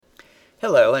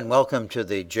Hello and welcome to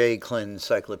the J. Klin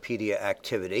Cyclopedia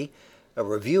Activity, a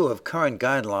review of current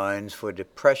guidelines for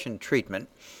depression treatment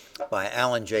by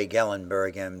Alan J.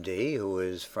 Gellenberg, MD, who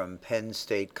is from Penn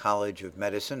State College of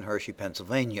Medicine, Hershey,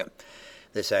 Pennsylvania.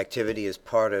 This activity is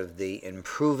part of the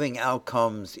Improving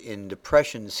Outcomes in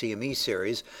Depression CME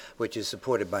series, which is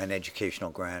supported by an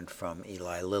educational grant from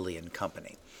Eli Lilly and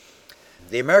Company.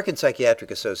 The American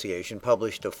Psychiatric Association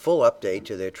published a full update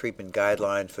to their treatment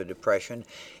guidelines for depression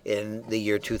in the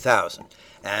year 2000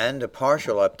 and a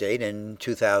partial update in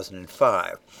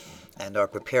 2005, and are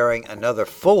preparing another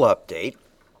full update,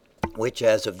 which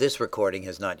as of this recording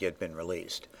has not yet been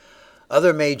released.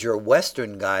 Other major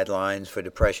Western guidelines for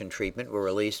depression treatment were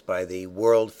released by the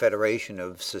World Federation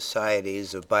of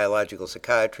Societies of Biological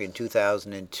Psychiatry in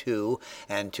 2002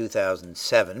 and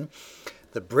 2007.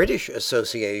 The British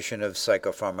Association of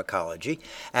Psychopharmacology,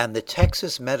 and the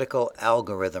Texas Medical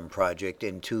Algorithm Project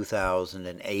in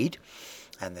 2008,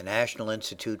 and the National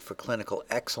Institute for Clinical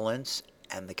Excellence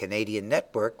and the Canadian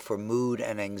Network for Mood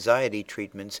and Anxiety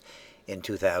Treatments in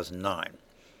 2009.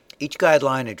 Each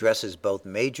guideline addresses both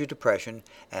major depression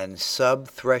and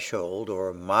sub-threshold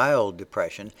or mild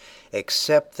depression,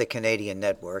 except the Canadian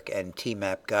Network and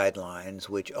TMAP guidelines,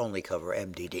 which only cover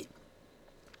MDD.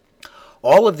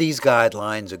 All of these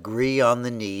guidelines agree on the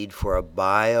need for a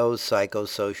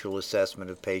biopsychosocial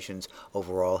assessment of patients'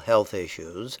 overall health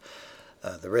issues,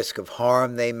 the risk of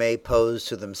harm they may pose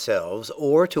to themselves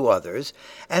or to others,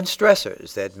 and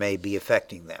stressors that may be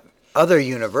affecting them. Other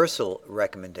universal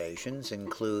recommendations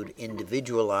include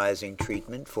individualizing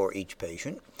treatment for each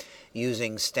patient,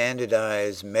 using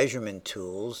standardized measurement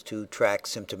tools to track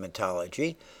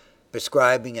symptomatology,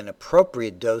 prescribing an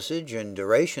appropriate dosage and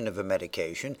duration of a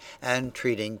medication, and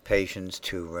treating patients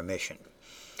to remission.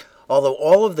 Although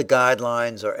all of the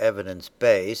guidelines are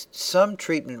evidence-based, some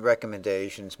treatment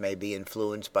recommendations may be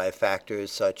influenced by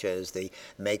factors such as the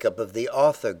makeup of the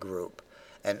author group,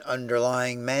 an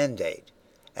underlying mandate,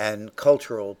 and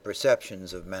cultural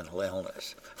perceptions of mental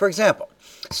illness. For example,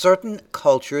 certain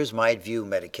cultures might view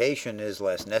medication as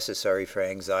less necessary for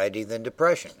anxiety than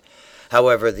depression.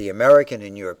 However, the American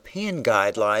and European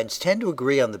guidelines tend to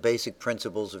agree on the basic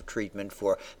principles of treatment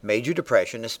for major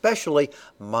depression, especially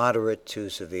moderate to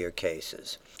severe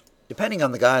cases. Depending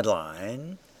on the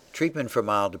guideline, treatment for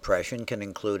mild depression can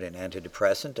include an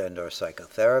antidepressant and/or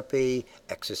psychotherapy,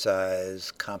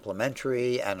 exercise,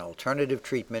 complementary and alternative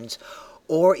treatments,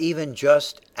 or even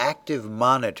just active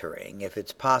monitoring if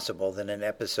it's possible that an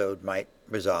episode might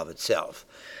resolve itself.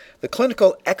 The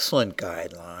Clinical Excellence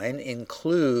Guideline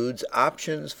includes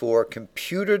options for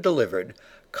computer-delivered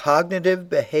cognitive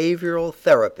behavioral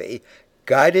therapy,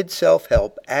 guided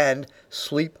self-help, and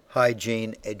sleep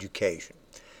hygiene education.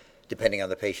 Depending on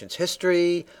the patient's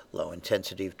history, low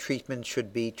intensity of treatment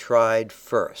should be tried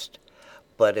first.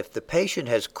 But if the patient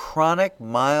has chronic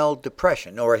mild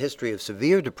depression or a history of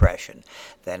severe depression,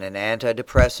 then an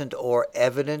antidepressant or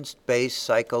evidence-based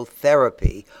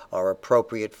psychotherapy are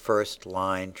appropriate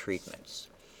first-line treatments.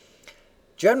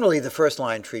 Generally, the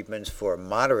first-line treatments for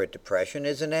moderate depression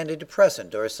is an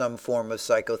antidepressant or some form of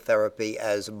psychotherapy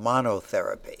as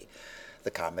monotherapy. The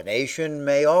combination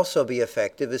may also be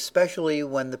effective, especially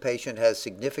when the patient has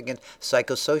significant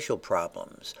psychosocial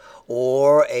problems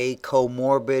or a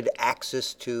comorbid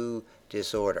access to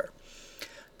disorder.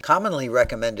 Commonly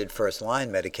recommended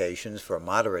first-line medications for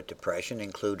moderate depression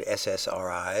include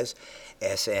SSRIs,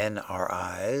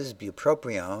 SNRIs,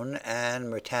 bupropion,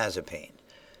 and mirtazapine.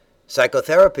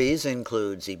 Psychotherapies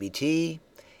include CBT,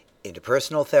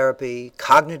 interpersonal therapy,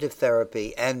 cognitive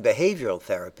therapy, and behavioral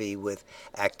therapy with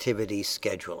activity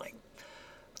scheduling.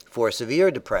 For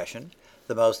severe depression,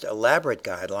 the most elaborate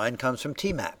guideline comes from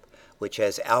TMAP, which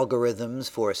has algorithms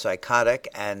for psychotic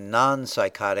and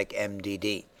non-psychotic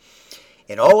MDD.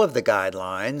 In all of the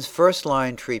guidelines,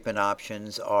 first-line treatment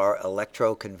options are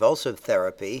electroconvulsive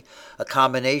therapy, a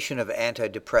combination of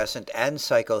antidepressant and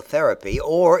psychotherapy,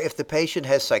 or if the patient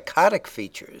has psychotic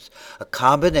features, a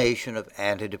combination of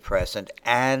antidepressant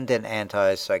and an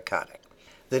antipsychotic.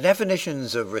 The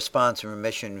definitions of response and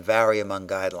remission vary among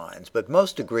guidelines, but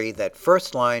most agree that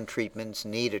first-line treatments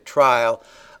need a trial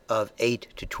of 8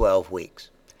 to 12 weeks.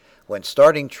 When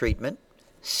starting treatment,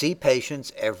 see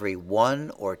patients every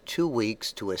 1 or 2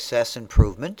 weeks to assess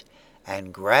improvement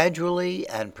and gradually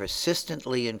and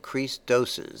persistently increase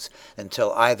doses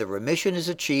until either remission is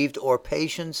achieved or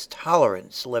patients'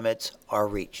 tolerance limits are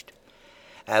reached.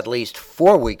 At least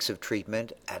 4 weeks of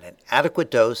treatment at an adequate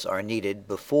dose are needed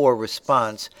before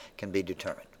response can be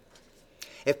determined.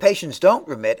 If patients don't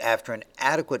remit after an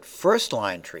adequate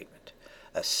first-line treatment,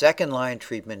 a second-line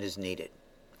treatment is needed.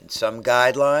 In some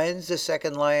guidelines, the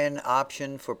second-line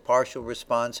option for partial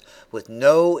response with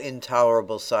no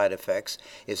intolerable side effects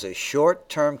is a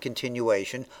short-term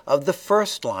continuation of the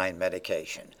first-line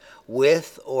medication,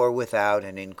 with or without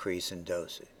an increase in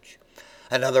dosage.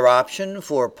 Another option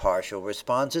for partial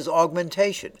response is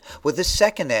augmentation with a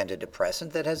second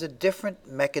antidepressant that has a different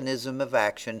mechanism of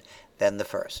action than the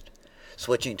first.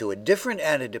 Switching to a different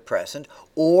antidepressant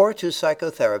or to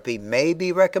psychotherapy may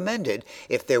be recommended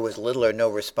if there was little or no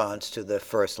response to the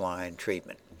first-line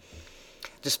treatment.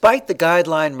 Despite the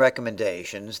guideline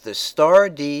recommendations, the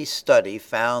STAR-D study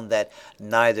found that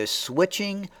neither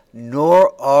switching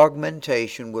nor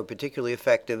augmentation were particularly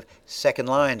effective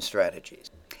second-line strategies.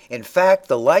 In fact,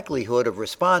 the likelihood of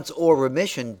response or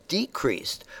remission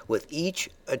decreased with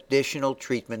each additional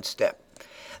treatment step.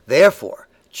 Therefore,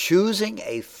 choosing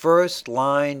a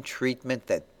first-line treatment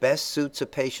that best suits a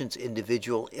patient's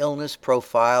individual illness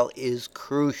profile is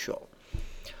crucial.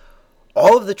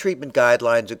 All of the treatment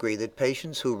guidelines agree that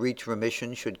patients who reach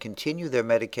remission should continue their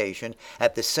medication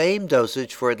at the same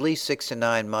dosage for at least 6 to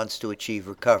 9 months to achieve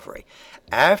recovery,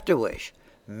 after which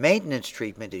maintenance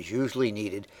treatment is usually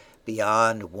needed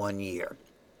beyond 1 year.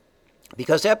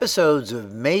 Because episodes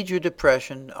of major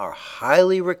depression are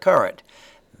highly recurrent,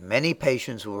 many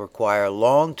patients will require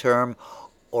long-term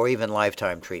or even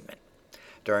lifetime treatment.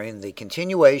 During the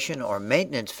continuation or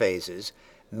maintenance phases,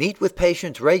 meet with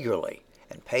patients regularly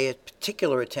and pay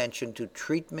particular attention to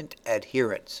treatment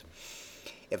adherence.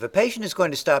 If a patient is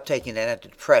going to stop taking an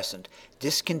antidepressant,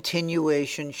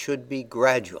 discontinuation should be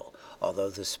gradual, although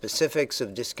the specifics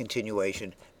of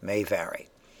discontinuation may vary.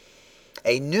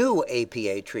 A new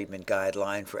APA treatment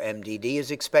guideline for MDD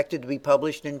is expected to be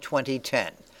published in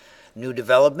 2010. New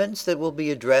developments that will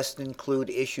be addressed include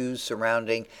issues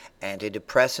surrounding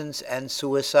antidepressants and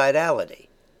suicidality,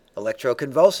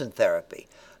 electroconvulsant therapy,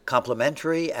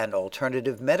 complementary and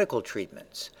alternative medical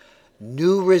treatments,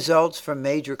 new results from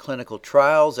major clinical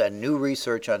trials, and new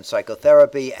research on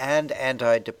psychotherapy and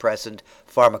antidepressant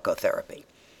pharmacotherapy.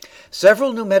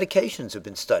 Several new medications have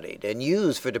been studied and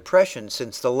used for depression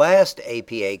since the last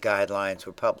APA guidelines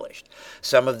were published.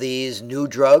 Some of these new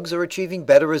drugs are achieving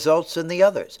better results than the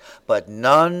others, but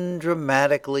none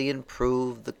dramatically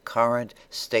improve the current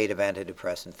state of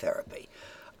antidepressant therapy.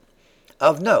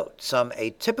 Of note, some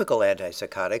atypical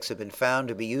antipsychotics have been found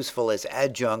to be useful as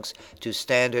adjuncts to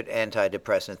standard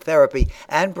antidepressant therapy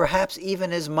and perhaps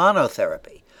even as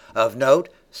monotherapy. Of note,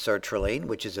 sertraline,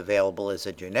 which is available as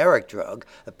a generic drug,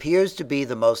 appears to be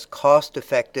the most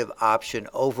cost-effective option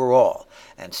overall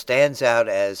and stands out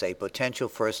as a potential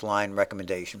first-line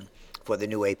recommendation for the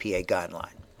new APA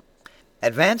guideline.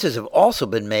 Advances have also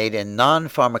been made in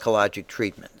non-pharmacologic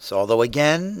treatments, although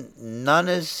again, none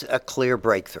is a clear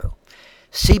breakthrough.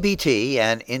 CBT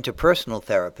and interpersonal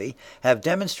therapy have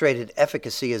demonstrated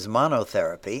efficacy as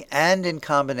monotherapy and in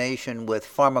combination with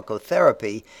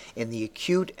pharmacotherapy in the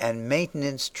acute and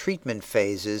maintenance treatment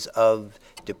phases of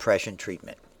depression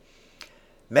treatment.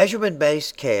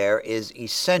 Measurement-based care is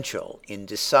essential in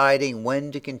deciding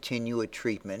when to continue a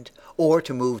treatment or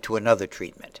to move to another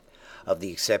treatment. Of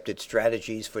the accepted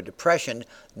strategies for depression,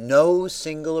 no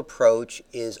single approach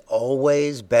is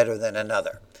always better than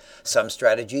another. Some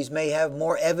strategies may have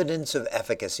more evidence of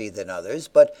efficacy than others,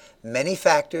 but many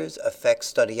factors affect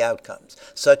study outcomes,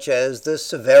 such as the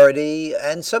severity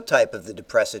and subtype of the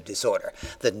depressive disorder,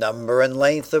 the number and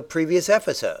length of previous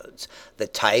episodes, the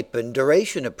type and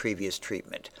duration of previous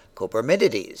treatment,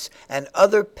 comorbidities, and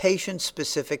other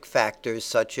patient-specific factors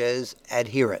such as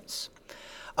adherence.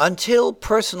 Until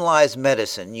personalized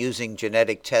medicine using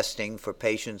genetic testing for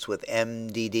patients with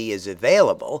MDD is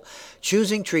available,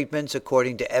 choosing treatments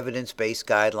according to evidence-based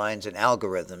guidelines and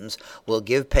algorithms will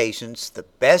give patients the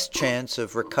best chance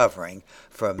of recovering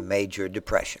from major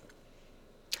depression.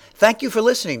 Thank you for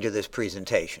listening to this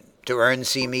presentation. To earn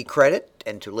CME credit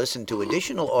and to listen to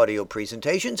additional audio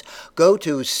presentations, go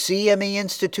to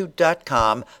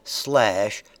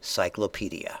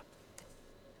cmeinstitute.com/cyclopedia.